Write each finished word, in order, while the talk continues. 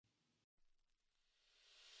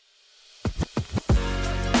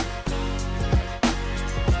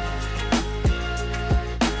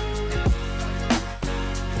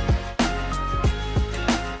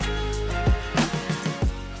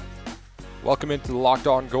Welcome into the Locked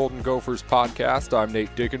On Golden Gophers podcast. I'm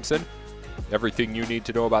Nate Dickinson. Everything you need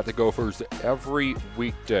to know about the Gophers every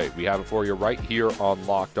weekday. We have it for you right here on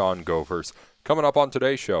Locked On Gophers. Coming up on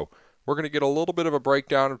today's show, we're going to get a little bit of a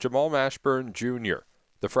breakdown of Jamal Mashburn Jr.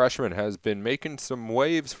 The freshman has been making some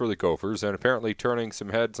waves for the Gophers and apparently turning some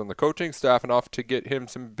heads on the coaching staff enough to get him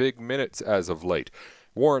some big minutes as of late.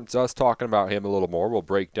 Warrants us talking about him a little more. We'll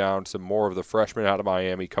break down some more of the freshman out of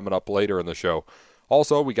Miami coming up later in the show.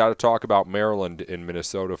 Also, we got to talk about Maryland in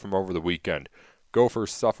Minnesota from over the weekend.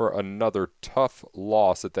 Gophers suffer another tough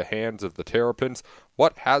loss at the hands of the Terrapins.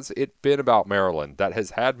 What has it been about Maryland that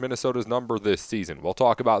has had Minnesota's number this season? We'll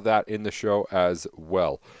talk about that in the show as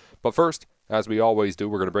well. But first, as we always do,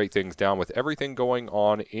 we're going to break things down with everything going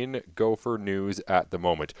on in Gopher news at the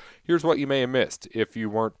moment. Here's what you may have missed if you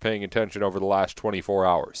weren't paying attention over the last 24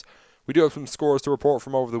 hours. We do have some scores to report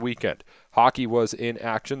from over the weekend. Hockey was in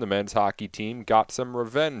action. The men's hockey team got some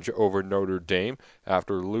revenge over Notre Dame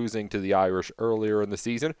after losing to the Irish earlier in the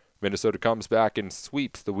season. Minnesota comes back and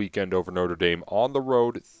sweeps the weekend over Notre Dame on the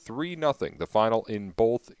road 3-0, the final in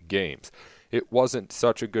both games. It wasn't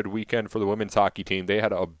such a good weekend for the women's hockey team. They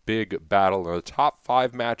had a big battle in a top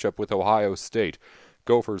 5 matchup with Ohio State.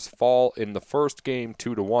 Gophers fall in the first game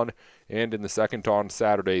 2-1 and in the second on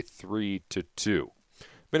Saturday 3-2.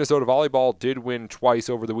 Minnesota volleyball did win twice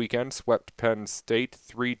over the weekend, swept Penn State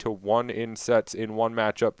 3-1 in sets in one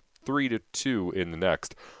matchup, 3-2 in the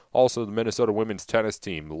next. Also, the Minnesota women's tennis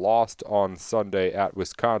team lost on Sunday at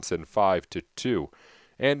Wisconsin 5-2.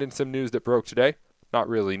 And in some news that broke today, not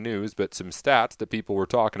really news, but some stats that people were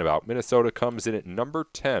talking about. Minnesota comes in at number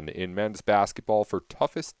 10 in men's basketball for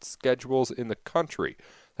toughest schedules in the country.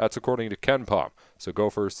 That's according to KenPom. So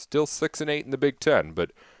Gophers still 6-8 in the Big Ten,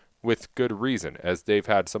 but with good reason, as they've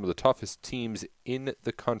had some of the toughest teams in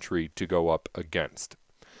the country to go up against.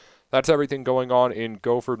 That's everything going on in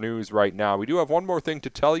Gopher news right now. We do have one more thing to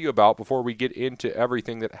tell you about before we get into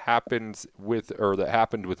everything that happened with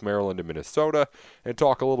Maryland and Minnesota and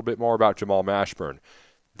talk a little bit more about Jamal Mashburn.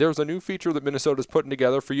 There's a new feature that Minnesota's putting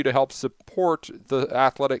together for you to help support the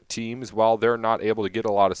athletic teams while they're not able to get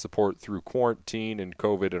a lot of support through quarantine and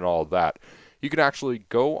COVID and all of that. You can actually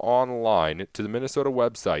go online to the Minnesota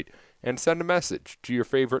website and send a message to your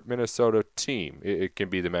favorite Minnesota team. It can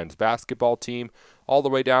be the men's basketball team, all the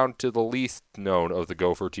way down to the least known of the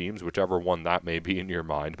Gopher teams, whichever one that may be in your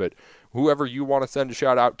mind. But whoever you want to send a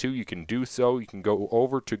shout out to, you can do so. You can go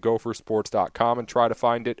over to gophersports.com and try to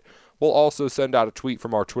find it. We'll also send out a tweet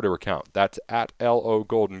from our Twitter account. That's at LO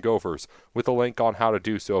Golden Gophers with a link on how to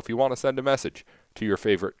do so if you want to send a message to your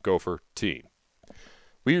favorite Gopher team.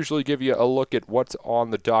 We usually give you a look at what's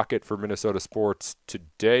on the docket for Minnesota sports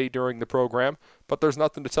today during the program, but there's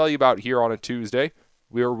nothing to tell you about here on a Tuesday.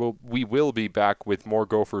 We will be back with more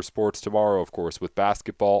Gopher sports tomorrow, of course, with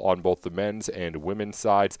basketball on both the men's and women's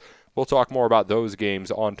sides. We'll talk more about those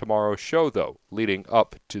games on tomorrow's show, though, leading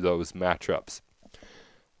up to those matchups.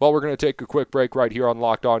 Well, we're going to take a quick break right here on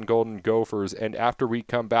Locked On Golden Gophers, and after we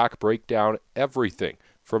come back, break down everything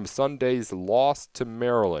from Sunday's loss to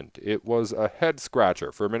Maryland. It was a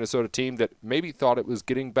head-scratcher for a Minnesota team that maybe thought it was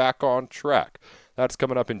getting back on track. That's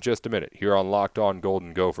coming up in just a minute here on Locked On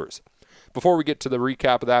Golden Gophers. Before we get to the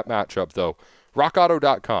recap of that matchup, though,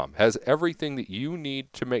 RockAuto.com has everything that you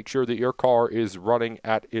need to make sure that your car is running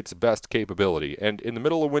at its best capability. And in the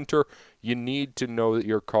middle of winter, you need to know that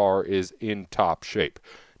your car is in top shape.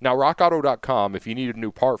 Now, RockAuto.com, if you need a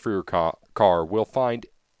new part for your car, will find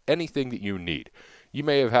anything that you need. You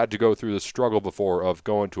may have had to go through the struggle before of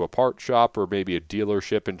going to a part shop or maybe a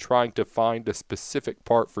dealership and trying to find a specific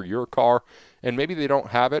part for your car, and maybe they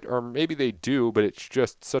don't have it, or maybe they do, but it's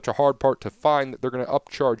just such a hard part to find that they're going to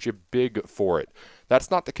upcharge you big for it. That's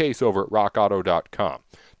not the case over at RockAuto.com.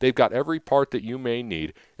 They've got every part that you may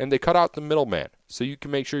need, and they cut out the middleman, so you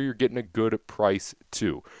can make sure you're getting a good price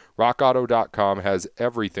too. RockAuto.com has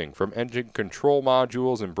everything from engine control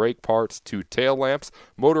modules and brake parts to tail lamps,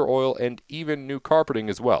 motor oil, and even new carpeting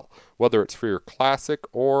as well. Whether it's for your classic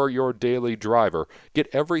or your daily driver, get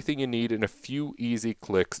everything you need in a few easy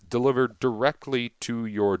clicks delivered directly to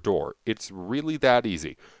your door. It's really that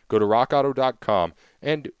easy. Go to RockAuto.com,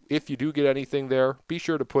 and if you do get anything there, be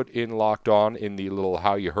sure to put in Locked On in the little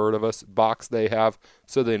How You Heard of Us box they have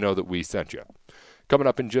so they know that we sent you. Coming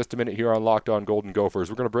up in just a minute here on Locked On Golden Gophers,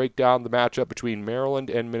 we're going to break down the matchup between Maryland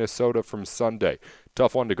and Minnesota from Sunday.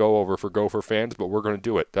 Tough one to go over for Gopher fans, but we're going to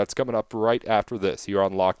do it. That's coming up right after this here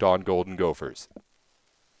on Locked On Golden Gophers.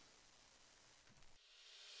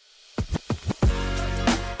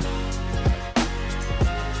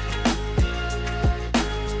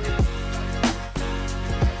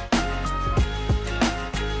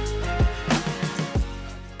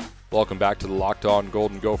 Welcome back to the Locked On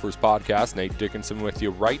Golden Gophers podcast. Nate Dickinson with you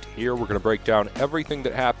right here. We're going to break down everything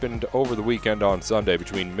that happened over the weekend on Sunday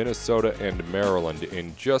between Minnesota and Maryland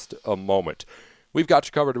in just a moment. We've got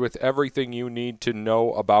you covered with everything you need to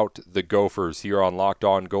know about the Gophers here on Locked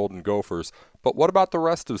On Golden Gophers. But what about the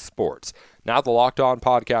rest of sports? Now the Locked On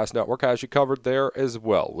Podcast Network has you covered there as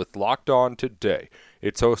well with Locked On Today.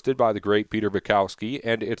 It's hosted by the great Peter Bukowski,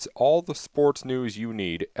 and it's all the sports news you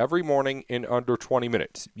need every morning in under 20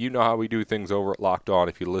 minutes. You know how we do things over at Locked On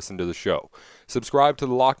if you listen to the show. Subscribe to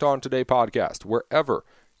the Locked On Today podcast wherever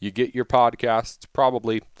you get your podcasts,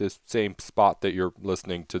 probably the same spot that you're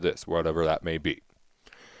listening to this, whatever that may be.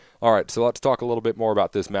 All right, so let's talk a little bit more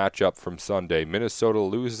about this matchup from Sunday. Minnesota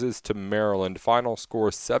loses to Maryland. Final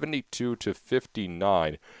score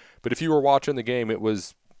 72-59. But if you were watching the game, it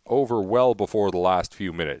was over well before the last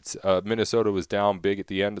few minutes. Minnesota was down big at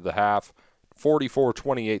the end of the half,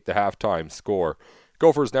 44-28 the halftime score.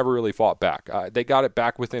 Gophers never really fought back. They got it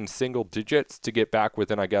back within single digits to get back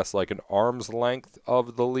within, I guess, like an arm's length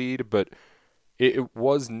of the lead, but it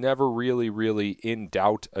was never really in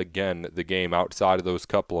doubt again, the game outside of those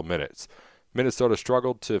couple of minutes. Minnesota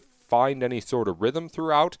struggled to find any sort of rhythm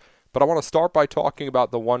throughout, but I want to start by talking about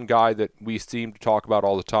the one guy that we seem to talk about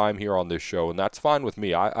all the time here on this show, and that's fine with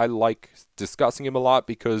me. I like discussing him a lot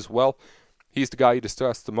because, well, he's the guy you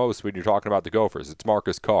discuss the most when you're talking about the Gophers. It's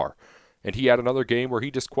Marcus Carr. And he had another game where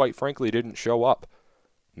he just quite frankly didn't show up.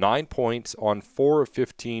 9 points on 4 of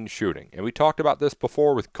 15 shooting. And we talked about this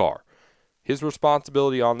before with Carr. His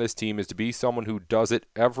responsibility on this team is to be someone who does it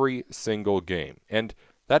every single game. And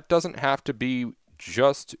that doesn't have to be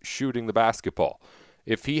just shooting the basketball.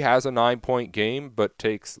 If he has a 9-point game but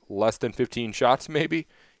takes less than 15 shots maybe,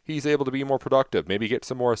 he's able to be more productive, maybe get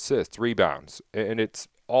some more assists, rebounds. And it's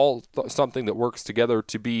all something that works together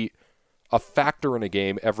to be a factor in a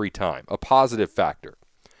game every time, a positive factor.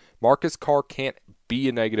 Marcus Carr can't be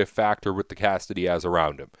a negative factor with the cast that he has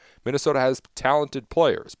around him. Minnesota has talented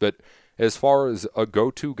players, but as far as a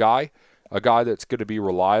go-to guy, a guy that's going to be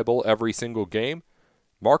reliable every single game,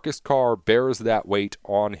 Marcus Carr bears that weight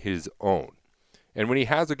on his own. And when he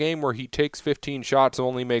has a game where he takes 15 shots,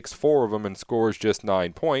 only makes 4 of them, and scores just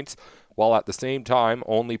 9 points, while at the same time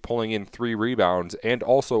only pulling in 3 rebounds and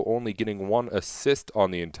also only getting 1 assist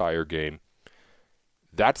on the entire game,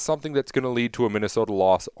 that's something that's going to lead to a Minnesota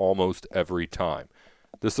loss almost every time.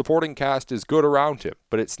 The supporting cast is good around him,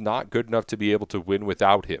 but it's not good enough to be able to win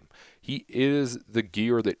without him. He is the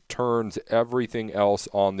gear that turns everything else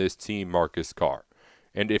on this team, Marcus Carr.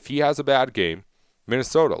 And if he has a bad game,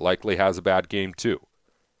 Minnesota likely has a bad game too.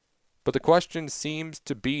 But the question seems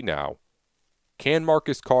to be now, can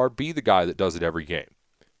Marcus Carr be the guy that does it every game?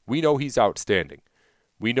 We know he's outstanding.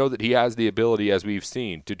 We know that he has the ability, as we've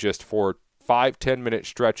seen, to just for 5-10 minute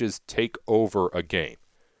stretches take over a game.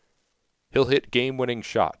 He'll hit game-winning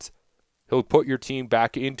shots. He'll put your team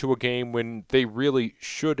back into a game when they really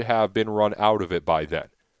should have been run out of it by then.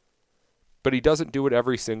 But he doesn't do it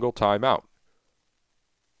every single time out.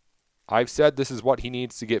 I've said this is what he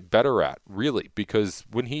needs to get better at, really, because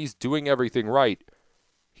when he's doing everything right,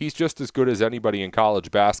 he's just as good as anybody in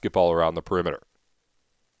college basketball around the perimeter.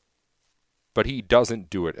 But he doesn't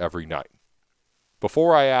do it every night.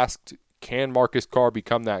 Before I asked, can Marcus Carr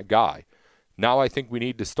become that guy? Now I think we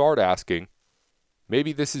need to start asking,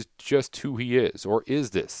 maybe this is just who he is, or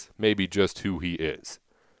is this maybe just who he is?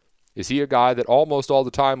 Is he a guy that almost all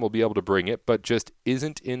the time will be able to bring it, but just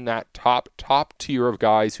isn't in that top tier of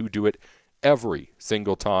guys who do it every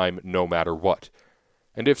single time, no matter what?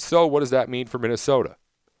 And if so, what does that mean for Minnesota?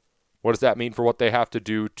 What does that mean for what they have to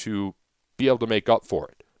do to be able to make up for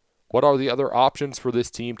it? What are the other options for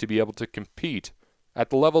this team to be able to compete at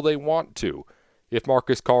the level they want to if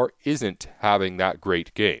Marcus Carr isn't having that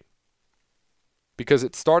great game? Because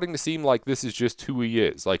it's starting to seem like this is just who he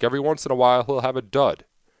is. Like every once in a while he'll have a dud,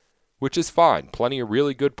 which is fine. Plenty of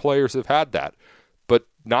really good players have had that. But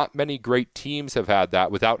not many great teams have had that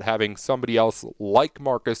without having somebody else like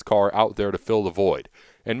Marcus Carr out there to fill the void.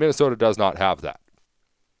 And Minnesota does not have that.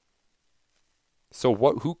 So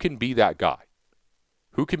who can be that guy?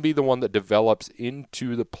 Who can be the one that develops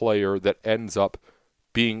into the player that ends up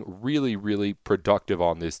being really productive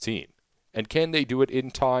on this team? And can they do it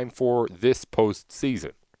in time for this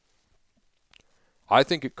postseason? I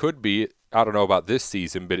think it could be, I don't know about this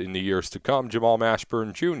season, but in the years to come, Jamal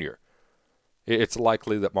Mashburn Jr. It's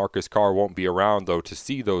likely that Marcus Carr won't be around, though, to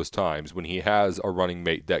see those times when he has a running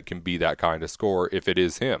mate that can be that kind of scorer if it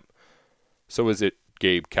is him. So is it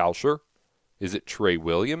Gabe Kalsher? Is it Trey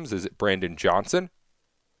Williams? Is it Brandon Johnson?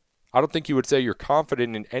 I don't think you would say you're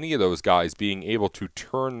confident in any of those guys being able to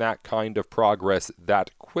turn that kind of progress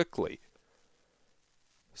that quickly.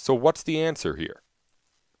 So what's the answer here?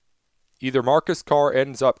 Either Marcus Carr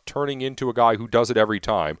ends up turning into a guy who does it every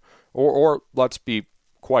time, or let's be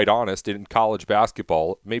quite honest, in college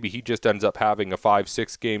basketball, maybe he just ends up having a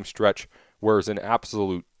 5-6 game stretch where it's an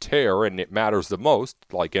absolute tear and it matters the most,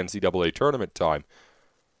 like NCAA tournament time.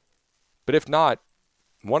 But if not,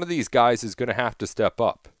 one of these guys is going to have to step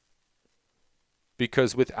up.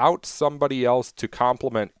 Because without somebody else to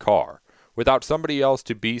complement Carr, without somebody else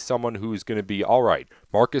to be someone who's going to be, all right,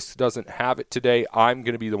 Marcus doesn't have it today, I'm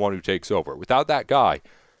going to be the one who takes over. Without that guy,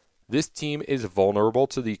 this team is vulnerable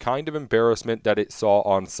to the kind of embarrassment that it saw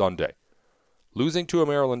on Sunday. Losing to a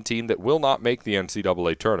Maryland team that will not make the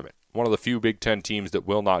NCAA tournament, one of the few Big Ten teams that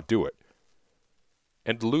will not do it.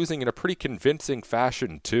 And losing in a pretty convincing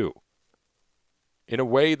fashion, too. In a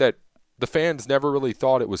way that the fans never really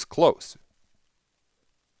thought it was close.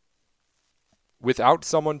 Without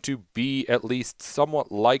someone to be at least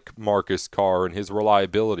somewhat like Marcus Carr and his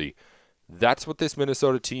reliability, that's what this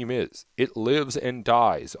Minnesota team is. It lives and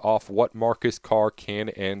dies off what Marcus Carr can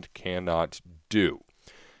and cannot do.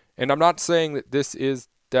 And I'm not saying that this is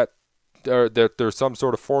that there's some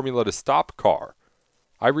sort of formula to stop Carr.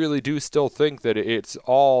 I really do still think that it's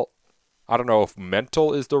all, I don't know if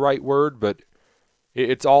mental is the right word, but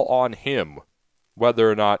it's all on him,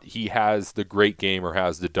 whether or not he has the great game or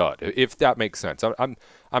has the dud, if that makes sense.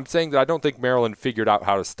 I'm saying that I don't think Maryland figured out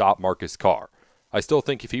how to stop Marcus Carr. I still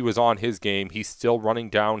think if he was on his game, he's still running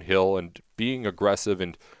downhill and being aggressive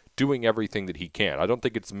and doing everything that he can. I don't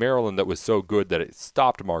think it's Maryland that was so good that it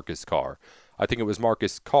stopped Marcus Carr. I think it was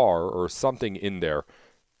Marcus Carr or something in there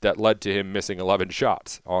that led to him missing 11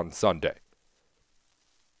 shots on Sunday.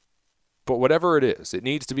 But whatever it is, it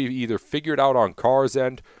needs to be either figured out on Carr's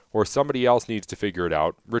end or somebody else needs to figure it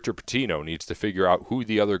out. Richard Pitino needs to figure out who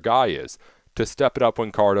the other guy is to step it up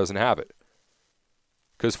when Carr doesn't have it.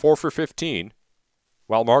 Because 4 for 15,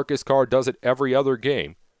 while Marcus Carr does it every other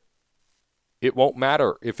game, it won't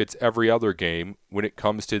matter if it's every other game when it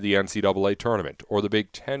comes to the NCAA tournament or the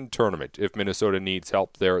Big Ten tournament if Minnesota needs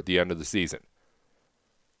help there at the end of the season.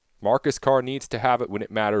 Marcus Carr needs to have it when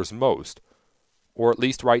it matters most, or at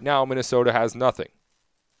least right now Minnesota has nothing.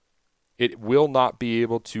 It will not be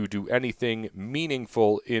able to do anything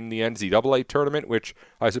meaningful in the NCAA tournament, which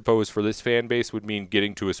I suppose for this fan base would mean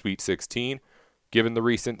getting to a Sweet 16, given the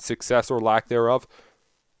recent success or lack thereof.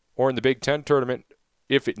 Or in the Big Ten tournament,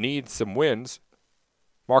 if it needs some wins,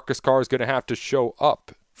 Marcus Carr is going to have to show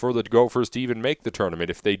up for the Gophers to even make the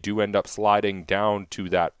tournament if they do end up sliding down to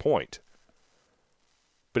that point.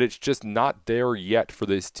 But it's just not there yet for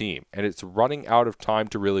this team, and it's running out of time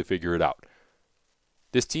to really figure it out.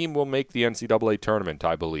 This team will make the NCAA tournament,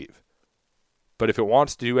 I believe. But if it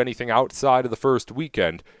wants to do anything outside of the first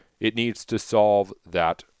weekend, it needs to solve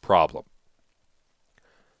that problem.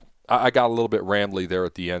 I got a little bit rambly there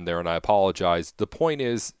at the end there, and I apologize. The point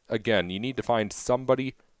is, again, you need to find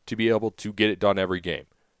somebody to be able to get it done every game.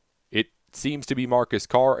 It seems to be Marcus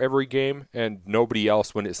Carr every game, and nobody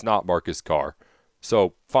else when it's not Marcus Carr.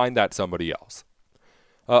 So find that somebody else.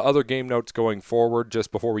 Other game notes going forward,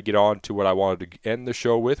 just before we get on to what I wanted to end the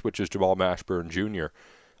show with, which is Jamal Mashburn Jr.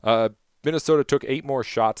 Minnesota took 8 more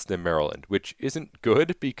shots than Maryland, which isn't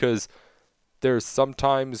good because there's some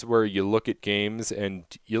times where you look at games and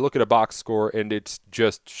you look at a box score and it's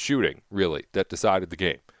just shooting, really, that decided the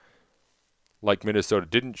game. Like Minnesota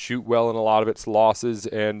didn't shoot well in a lot of its losses,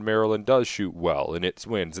 and Maryland does shoot well in its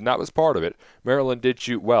wins, and that was part of it. Maryland did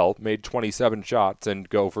shoot well, made 27 shots, and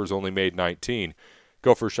Gophers only made 19.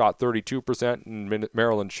 Gophers shot 32%, and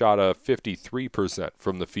Maryland shot 53%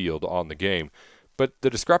 from the field on the game. But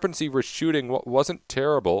the discrepancy with shooting wasn't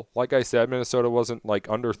terrible. Like I said, Minnesota wasn't like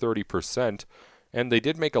under 30%, and they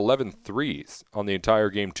did make 11 threes on the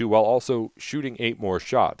entire game too, while also shooting 8 more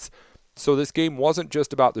shots. So this game wasn't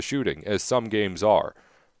just about the shooting, as some games are.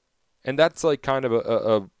 And that's like kind of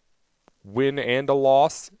a win and a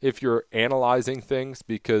loss if you're analyzing things,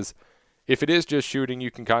 because if it is just shooting,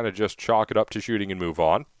 you can kind of just chalk it up to shooting and move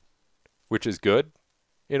on, which is good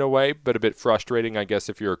in a way, but a bit frustrating, I guess,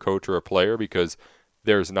 if you're a coach or a player, because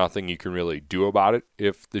there's nothing you can really do about it.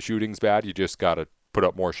 If the shooting's bad, you just got to put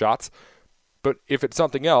up more shots. But if it's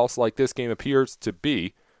something else, like this game appears to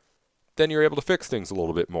be, then you're able to fix things a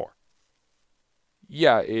little bit more.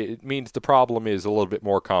 Yeah, it means the problem is a little bit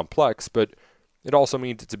more complex, but it also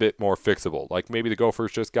means it's a bit more fixable. Like maybe the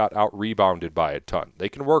Gophers just got out-rebounded by a ton. They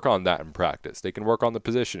can work on that in practice. They can work on the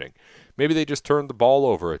positioning. Maybe they just turned the ball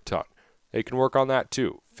over a ton. They can work on that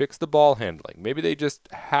too. Fix the ball handling. Maybe they just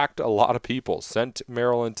hacked a lot of people, sent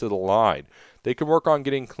Maryland to the line. They can work on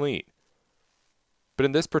getting clean. But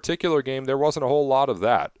in this particular game, there wasn't a whole lot of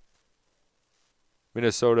that.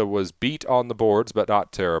 Minnesota was beat on the boards, but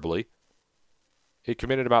not terribly. It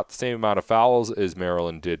committed about the same amount of fouls as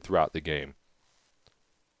Maryland did throughout the game.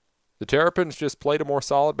 The Terrapins just played a more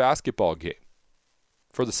solid basketball game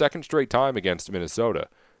for the second straight time against Minnesota.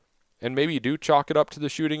 And maybe you do chalk it up to the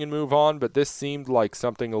shooting and move on, but this seemed like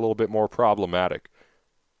something a little bit more problematic.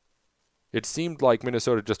 It seemed like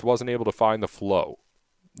Minnesota just wasn't able to find the flow.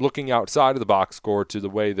 Looking outside of the box score to the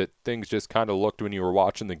way that things just kind of looked when you were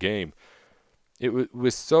watching the game, it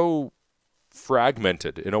was so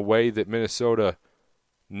fragmented in a way that Minnesota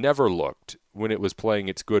never looked when it was playing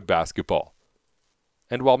its good basketball.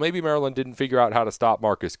 And while maybe Maryland didn't figure out how to stop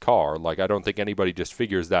Marcus Carr, like I don't think anybody just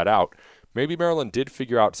figures that out, maybe Maryland did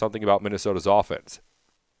figure out something about Minnesota's offense.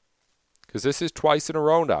 Because this is twice in a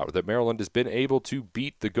row now that Maryland has been able to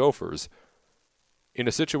beat the Gophers in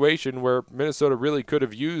a situation where Minnesota really could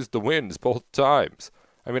have used the wins both times.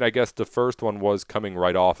 I mean, I guess the first one was coming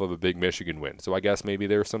right off of a big Michigan win, so I guess maybe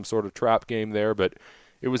there's some sort of trap game there, but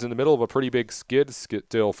it was in the middle of a pretty big skid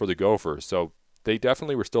still for the Gophers, so they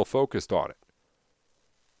definitely were still focused on it.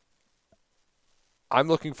 I'm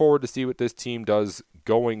looking forward to see what this team does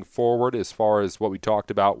going forward as far as what we talked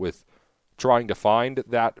about with trying to find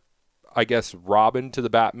that, I guess, Robin to the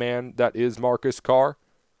Batman that is Marcus Carr.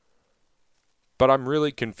 But I'm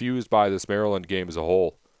really confused by this Maryland game as a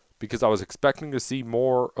whole because I was expecting to see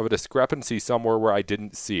more of a discrepancy somewhere where I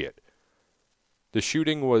didn't see it. The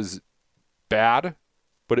shooting was bad,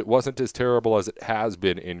 but it wasn't as terrible as it has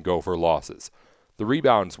been in Gopher losses. The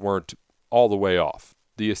rebounds weren't all the way off.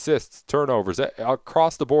 The assists, turnovers,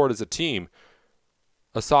 across the board as a team,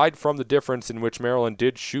 aside from the difference in which Maryland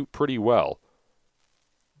did shoot pretty well,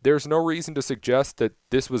 there's no reason to suggest that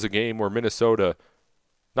this was a game where Minnesota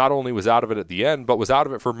not only was out of it at the end, but was out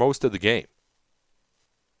of it for most of the game.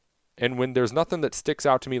 And when there's nothing that sticks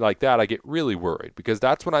out to me like that, I get really worried, because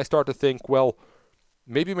that's when I start to think, well,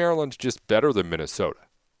 maybe Maryland's just better than Minnesota.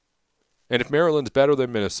 And if Maryland's better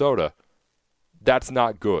than Minnesota, that's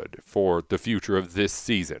not good for the future of this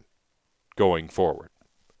season going forward.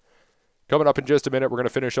 Coming up in just a minute, we're going to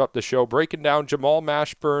finish up the show breaking down Jamal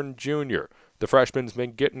Mashburn Jr. The freshman's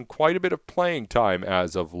been getting quite a bit of playing time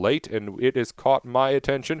as of late, and it has caught my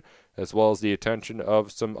attention, as well as the attention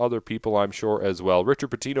of some other people, I'm sure, as well. Richard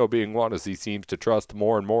Pitino being one, as he seems to trust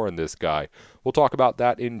more and more in this guy. We'll talk about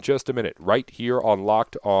that in just a minute, right here on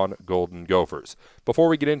Locked On Golden Gophers. Before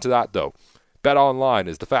we get into that, though, BetOnline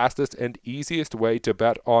is the fastest and easiest way to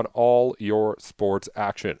bet on all your sports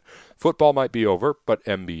action. Football might be over, but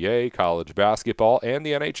NBA, college basketball, and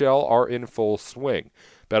the NHL are in full swing.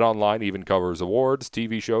 BetOnline even covers awards,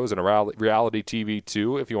 TV shows, and reality TV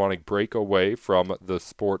too if you want to break away from the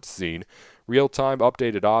sports scene. Real-time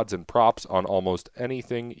updated odds and props on almost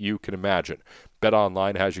anything you can imagine.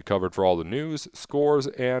 BetOnline has you covered for all the news, scores,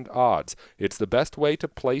 and odds. It's the best way to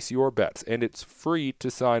place your bets, and it's free to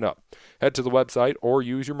sign up. Head to the website or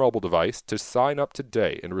use your mobile device to sign up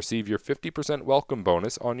today and receive your 50% welcome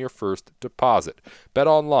bonus on your first deposit.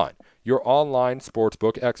 BetOnline, your online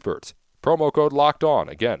sportsbook experts. Promo code Locked On,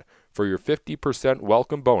 again, for your 50%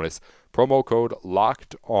 welcome bonus. Promo code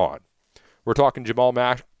Locked On. We're talking Jamal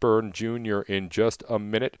Mashburn Jr. in just a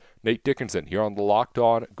minute. Nate Dickinson here on the Locked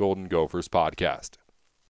On Golden Gophers podcast.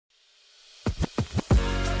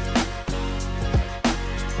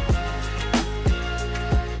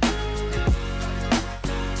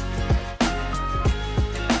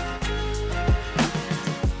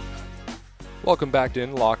 Welcome back to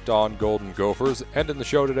Locked On Golden Gophers. Ending the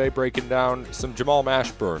show today breaking down some Jamal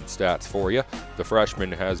Mashburn stats for you. The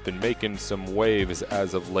freshman has been making some waves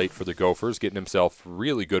as of late for the Gophers, getting himself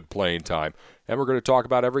really good playing time. And we're going to talk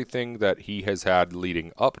about everything that he has had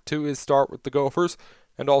leading up to his start with the Gophers,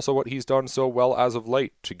 and also what he's done so well as of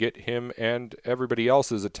late to get him and everybody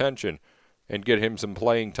else's attention and get him some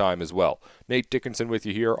playing time as well. Nate Dickinson with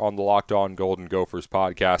you here on the Locked On Golden Gophers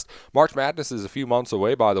podcast. March Madness is a few months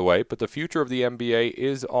away, by the way, but the future of the NBA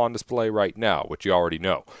is on display right now, which you already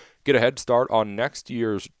know. Get a head start on next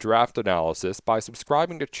year's draft analysis by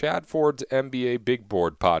subscribing to Chad Ford's NBA Big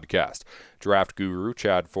Board podcast. Draft guru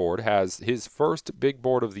Chad Ford has his first big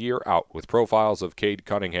board of the year out with profiles of Cade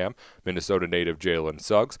Cunningham, Minnesota native Jalen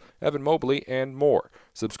Suggs, Evan Mobley, and more.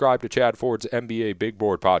 Subscribe to Chad Ford's NBA Big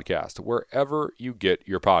Board podcast wherever you get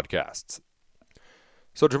your podcasts.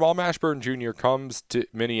 So Jamal Mashburn Jr. comes to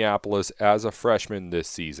Minneapolis as a freshman this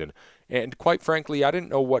season, and quite frankly, I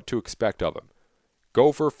didn't know what to expect of him.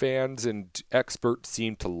 Gopher fans and experts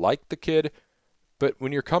seem to like the kid, but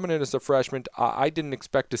when you're coming in as a freshman, I didn't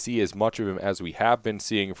expect to see as much of him as we have been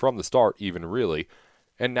seeing from the start, even really.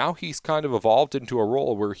 And now he's kind of evolved into a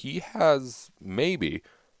role where he has maybe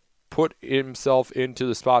put himself into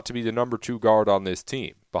the spot to be the number 2 guard on this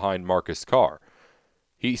team behind Marcus Carr.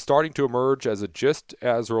 He's starting to emerge as a just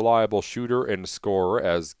as reliable shooter and scorer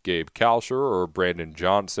as Gabe Kalsher or Brandon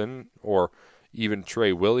Johnson or even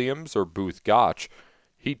Trey Williams or Booth Gotch.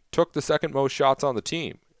 He took the second most shots on the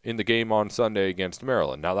team in the game on Sunday against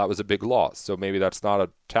Maryland. Now, that was a big loss, so maybe that's not a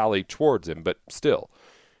tally towards him, but still.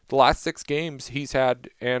 The last 6 games he's had,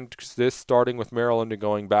 and this starting with Maryland and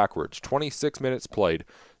going backwards, 26 minutes played,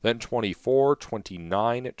 then 24,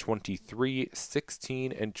 29, 23,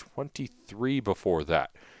 16, and 23 before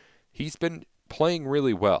that. He's been playing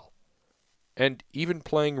really well, and even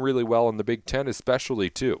playing really well in the Big Ten especially,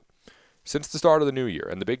 too. Since the start of the new year,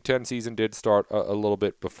 and the Big Ten season did start a little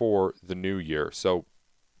bit before the new year, so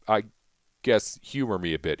I guess humor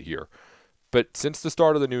me a bit here. But since the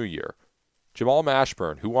start of the new year, Jamal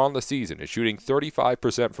Mashburn, who on the season is shooting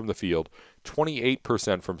 35% from the field,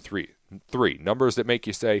 28% from three, numbers that make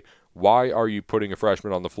you say, why are you putting a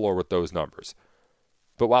freshman on the floor with those numbers?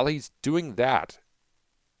 But while he's doing that,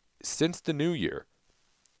 since the new year,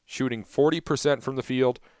 shooting 40% from the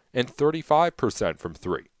field and 35% from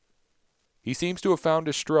 3. He seems to have found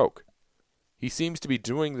his stroke. He seems to be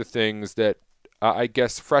doing the things that I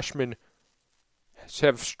guess freshmen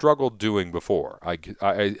have struggled doing before, I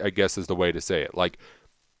guess is the way to say it. Like,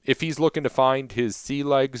 if he's looking to find his sea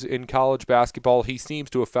legs in college basketball, he seems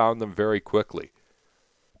to have found them very quickly.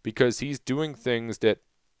 Because he's doing things that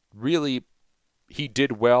really he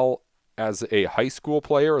did well as a high school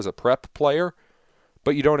player, as a prep player,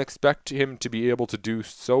 but you don't expect him to be able to do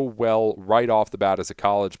so well right off the bat as a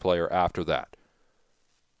college player after that.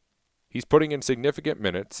 He's putting in significant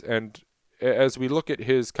minutes, and as we look at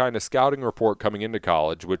his kind of scouting report coming into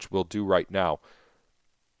college, which we'll do right now,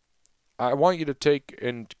 I want you to take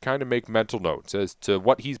and kind of make mental notes as to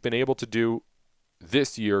what he's been able to do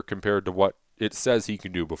this year compared to what it says he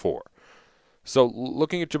can do before. So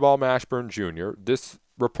looking at Jamal Mashburn Jr., this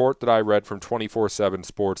report that I read from 24/7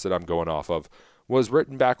 Sports that I'm going off of was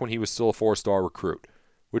written back when he was still a 4-star recruit,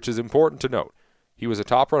 which is important to note. He was a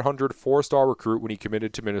top 100 4-star recruit when he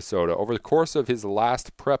committed to Minnesota. Over the course of his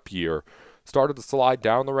last prep year, started to slide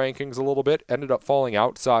down the rankings a little bit, ended up falling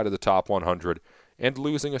outside of the top 100 and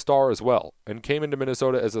losing a star as well, and came into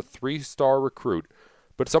Minnesota as a 3-star recruit,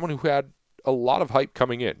 but someone who had a lot of hype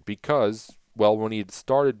coming in because, well, when he had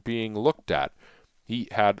started being looked at, he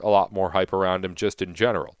had a lot more hype around him just in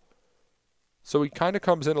general. So he kind of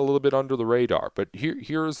comes in a little bit under the radar, but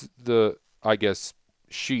here's the, I guess,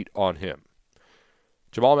 sheet on him.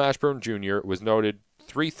 Jamal Mashburn Jr. was noted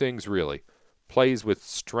 3 things really. Plays with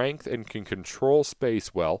strength and can control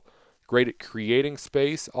space well. Great at creating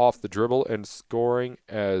space off the dribble and scoring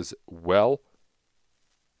as well.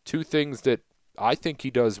 2 things that I think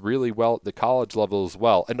he does really well at the college level as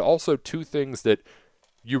well. And also 2 things that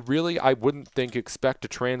you really, I wouldn't think, expect to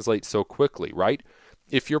translate so quickly, right?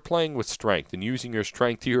 If you're playing with strength and using your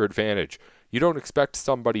strength to your advantage, you don't expect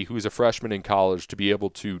somebody who's a freshman in college to be able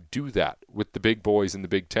to do that with the big boys in the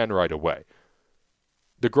Big Ten right away.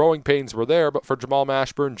 The growing pains were there, but for Jamal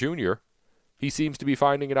Mashburn Jr., he seems to be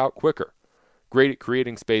finding it out quicker. Great at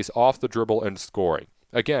creating space off the dribble and scoring.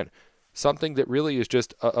 Again, something that really is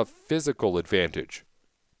just a physical advantage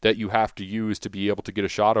that you have to use to be able to get a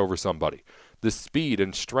shot over somebody. The speed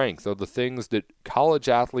and strength are the things that college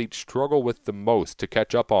athletes struggle with the most to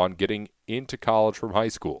catch up on getting into college from high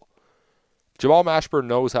school. Jamal Mashburn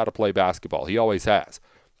knows how to play basketball. He always has.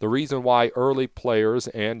 The reason why early players,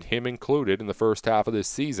 and him included in the first half of this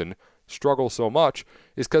season, struggle so much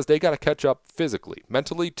is because they got to catch up physically,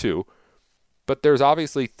 mentally too. But there's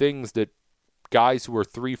obviously things that guys who are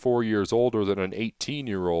 3-4 years older than an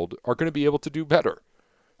 18-year-old are going to be able to do better.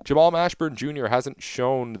 Jamal Mashburn Jr. hasn't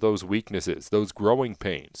shown those weaknesses, those growing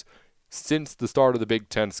pains, since the start of the Big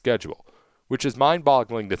Ten schedule, which is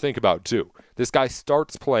mind-boggling to think about too. This guy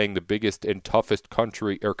starts playing the biggest and toughest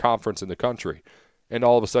country or conference in the country, and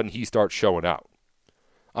all of a sudden he starts showing out.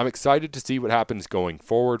 I'm excited to see what happens going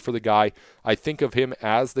forward for the guy. I think of him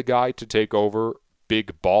as the guy to take over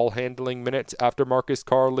big ball handling minutes after Marcus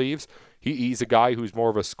Carr leaves. He's a guy who's more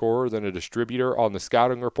of a scorer than a distributor on the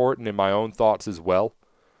scouting report and in my own thoughts as well.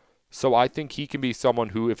 So I think he can be someone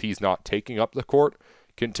who, if he's not taking up the court,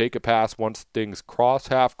 can take a pass once things cross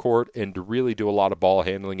half court and really do a lot of ball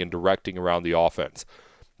handling and directing around the offense.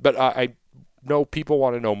 But I know people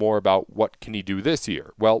want to know more about what can he do this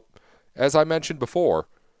year. Well, as I mentioned before,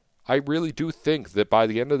 I really do think that by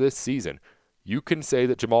the end of this season, you can say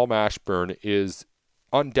that Jamal Mashburn is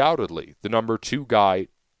undoubtedly the number 2 guy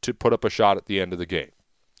to put up a shot at the end of the game.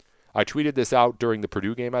 I tweeted this out during the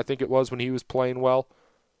Purdue game, I think it was, when he was playing well.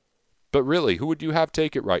 But really, who would you have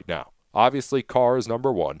take it right now? Obviously, Carr is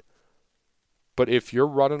number 1. But if you're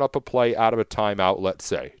running up a play out of a timeout, let's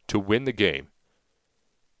say, to win the game,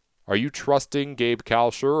 are you trusting Gabe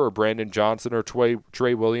Kalscheur or Brandon Johnson or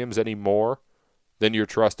Trey Williams any more than you're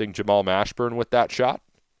trusting Jamal Mashburn with that shot?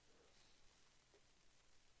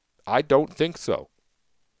 I don't think so.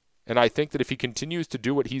 And I think that if he continues to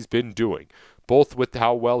do what he's been doing, both with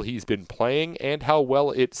how well he's been playing and how well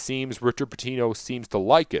it seems Richard Pitino seems to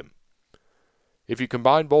like him, if you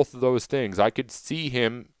combine both of those things, I could see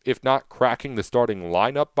him, if not cracking the starting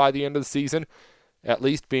lineup by the end of the season, at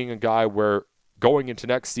least being a guy where going into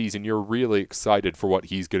next season, you're really excited for what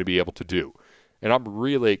he's going to be able to do. And I'm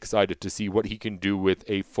really excited to see what he can do with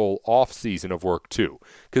a full off season of work too,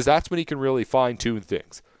 because that's when he can really fine-tune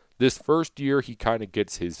things. This first year, he kind of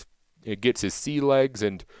gets his sea legs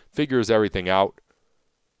and figures everything out.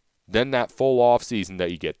 Then that full off season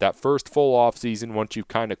that you get, that first full off season, once you've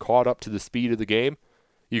kind of caught up to the speed of the game,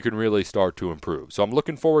 you can really start to improve. So I'm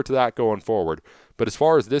looking forward to that going forward. But as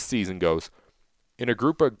far as this season goes, in a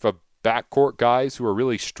group of backcourt guys who are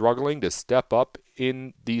really struggling to step up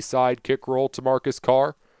in the side kick roll to Marcus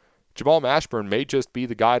Carr, Jamal Mashburn may just be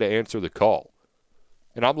the guy to answer the call.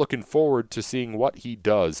 And I'm looking forward to seeing what he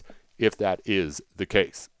does if that is the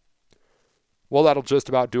case. Well, that'll just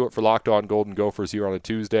about do it for Locked On Golden Gophers here on a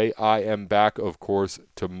Tuesday. I am back, of course,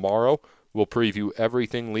 tomorrow. We'll preview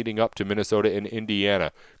everything leading up to Minnesota and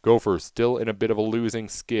Indiana. Gophers still in a bit of a losing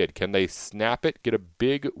skid. Can they snap it, get a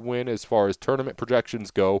big win as far as tournament projections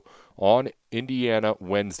go on Indiana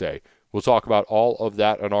Wednesday? We'll talk about all of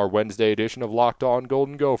that on our Wednesday edition of Locked On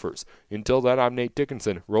Golden Gophers. Until then, I'm Nate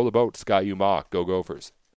Dickinson. Roll the boat, Sky U Mach. Go Gophers.